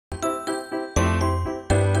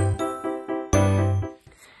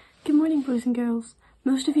morning, boys and girls.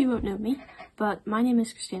 Most of you won't know me, but my name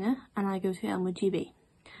is Christina and I go to Elmwood GB.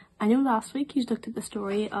 I know last week you looked at the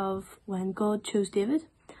story of when God chose David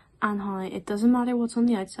and how it doesn't matter what's on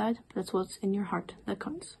the outside, but it's what's in your heart that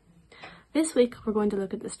counts. This week we're going to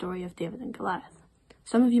look at the story of David and Goliath.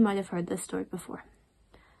 Some of you might have heard this story before.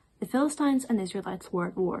 The Philistines and Israelites were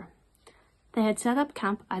at war. They had set up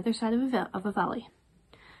camp either side of a valley.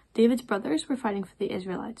 David's brothers were fighting for the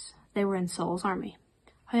Israelites. They were in Saul's army.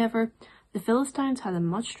 However, the Philistines had a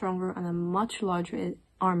much stronger and a much larger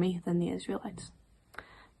army than the Israelites.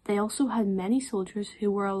 They also had many soldiers who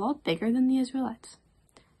were a lot bigger than the Israelites.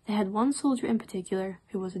 They had one soldier in particular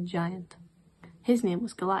who was a giant. His name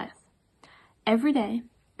was Goliath. Every day,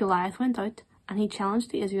 Goliath went out and he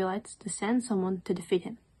challenged the Israelites to send someone to defeat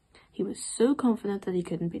him. He was so confident that he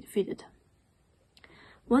couldn't be defeated.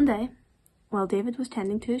 One day, while David was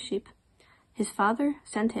tending to his sheep, his father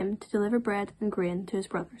sent him to deliver bread and grain to his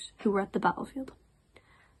brothers, who were at the battlefield.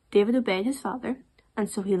 David obeyed his father, and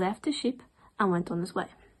so he left his sheep and went on his way.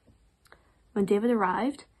 When David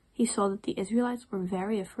arrived, he saw that the Israelites were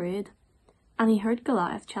very afraid, and he heard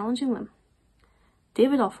Goliath challenging them.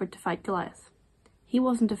 David offered to fight Goliath. He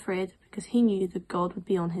wasn't afraid because he knew that God would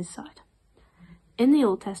be on his side. In the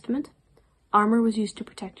Old Testament, armor was used to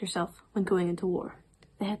protect yourself when going into war.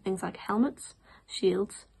 They had things like helmets,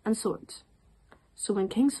 shields, and swords. So when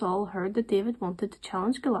King Saul heard that David wanted to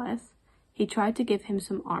challenge Goliath, he tried to give him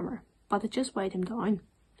some armor, but it just weighed him down.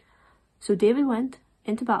 So David went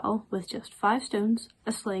into battle with just 5 stones,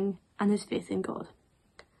 a sling, and his faith in God.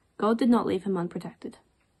 God did not leave him unprotected.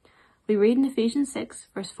 We read in Ephesians 6,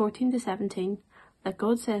 verse 14 to 17, that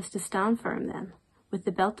God says to stand firm then, with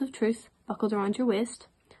the belt of truth buckled around your waist,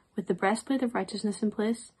 with the breastplate of righteousness in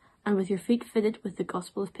place, and with your feet fitted with the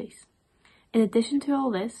gospel of peace. In addition to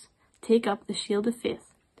all this, take up the shield of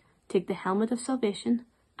faith, take the helmet of salvation,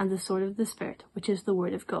 and the sword of the Spirit, which is the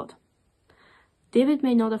word of God. David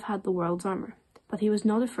may not have had the world's armor, but he was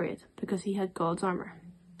not afraid because he had God's armor.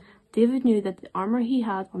 David knew that the armor he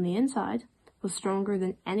had on the inside was stronger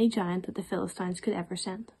than any giant that the Philistines could ever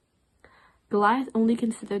send. Goliath only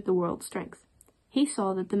considered the world's strength. He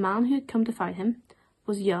saw that the man who had come to fight him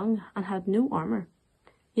was young and had no armor.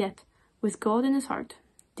 Yet, with God in his heart,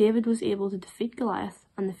 David was able to defeat Goliath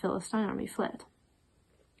and the Philistine army fled.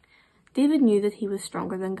 David knew that he was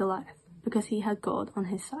stronger than Goliath because he had God on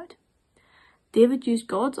his side. David used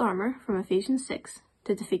God's armor from Ephesians 6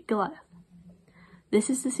 to defeat Goliath. This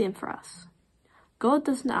is the same for us. God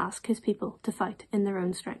doesn't ask his people to fight in their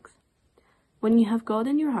own strength. When you have God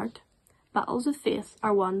in your heart, battles of faith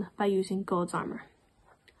are won by using God's armor.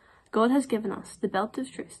 God has given us the belt of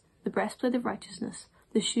truth, the breastplate of righteousness,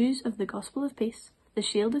 the shoes of the gospel of peace, the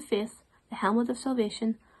shield of faith, the helmet of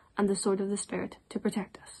salvation, and the sword of the Spirit to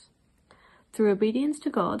protect us. Through obedience to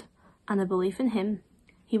God and a belief in him,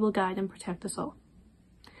 he will guide and protect us all.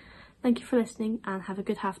 Thank you for listening and have a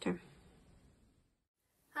good half term.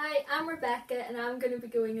 Hi, I'm Rebecca and I'm going to be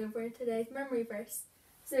going over today's memory verse.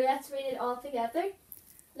 So let's read it all together.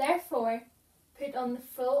 Therefore, put on the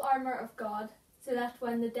full armour of God, so that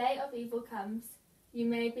when the day of evil comes, you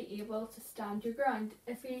may be able to stand your ground.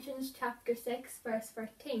 Ephesians chapter 6 verse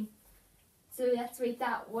 13. So let's read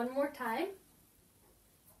that one more time.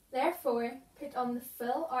 Therefore, put on the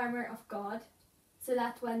full armour of God, so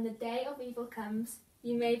that when the day of evil comes,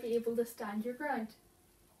 you may be able to stand your ground.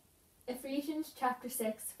 Ephesians chapter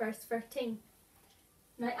 6 verse 13.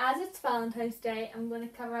 Now as it's Valentine's Day, I'm going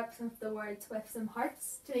to cover up some of the words with some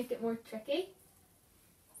hearts to make it more tricky.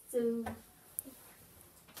 So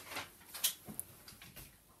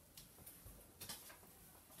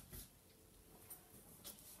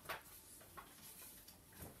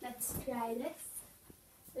let's try this.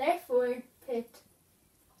 Therefore put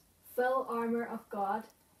full armour of God,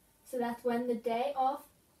 so that when the day of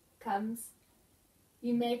comes,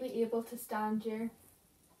 you may be able to stand your.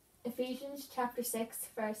 Ephesians chapter 6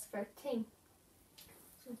 verse 13.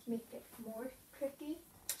 So let's make it more tricky.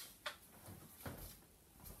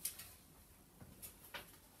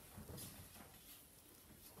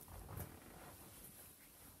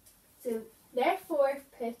 So therefore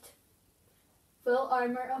put full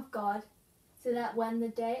armour of God, so that when the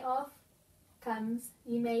day of comes,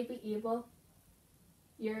 you may be able.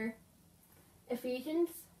 Your Ephesians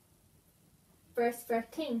verse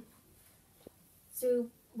 13. So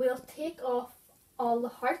we'll take off all the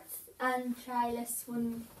hearts and try this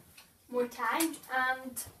one more time,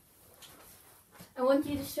 and I want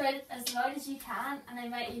you to shout it as loud as you can, and I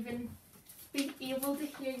might even be able to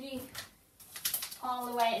hear you all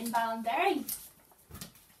the way in Ballinderry.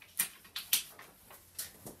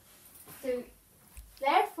 So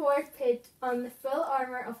therefore put on the full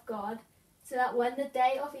armour of God, so that when the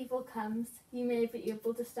day of evil comes, you may be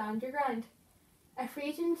able to stand your ground.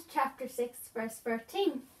 Ephesians chapter 6 verse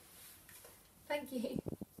 13. Thank you.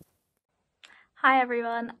 Hi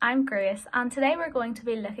everyone, I'm Grace and today we're going to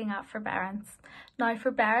be looking at forbearance. Now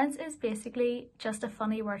forbearance is basically just a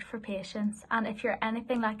funny word for patience, and if you're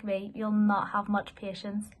anything like me, you'll not have much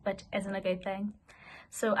patience, which isn't a good thing.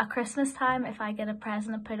 So at Christmas time, if I get a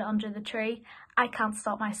present and put it under the tree, I can't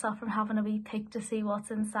stop myself from having a wee peek to see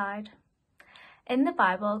what's inside. In the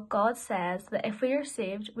Bible, God says that if we are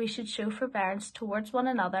saved, we should show forbearance towards one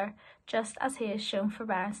another, just as he has shown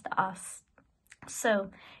forbearance to us. So,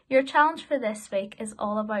 your challenge for this week is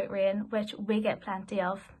all about rain, which we get plenty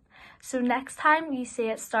of. So next time you see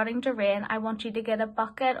it starting to rain, I want you to get a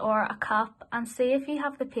bucket or a cup and see if you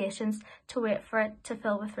have the patience to wait for it to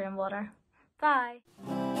fill with rainwater. Bye!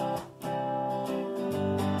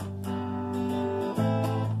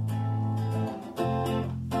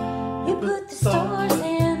 You put the stars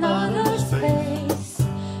in outer space.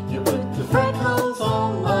 You put the freckles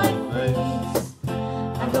on my face.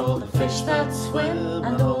 And all the fish that swim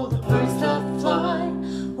and all the birds that fly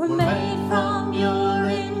were made from your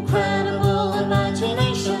incredible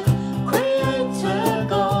imagination. Creator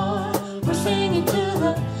God, we're singing to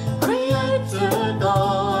the Creator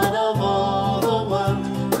God of all the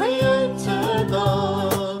world. Creator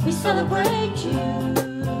God, we celebrate you.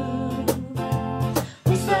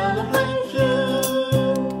 We celebrate you.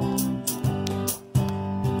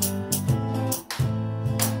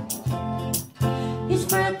 You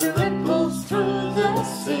spread the ripples through the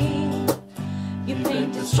sea. You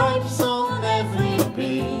paint the stripes on every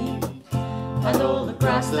bee. And all the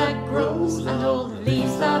grass that grows and all the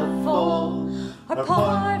leaves that fall are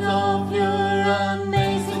part of your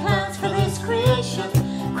amazing plans for this creation.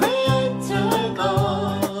 Creator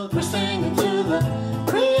God, we're singing to the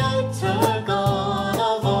Creator God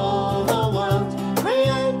of all the world.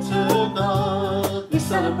 Creator God, we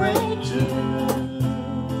celebrate you.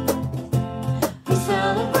 We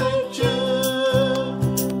celebrate you.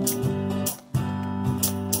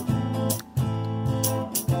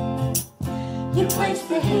 You place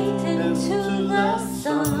the heat into the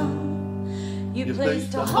sun. You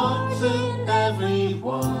placed a heart in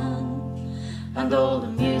everyone. And all the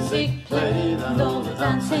music played and all the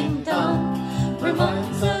dancing done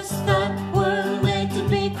reminds us that we're made to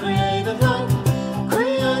be creative like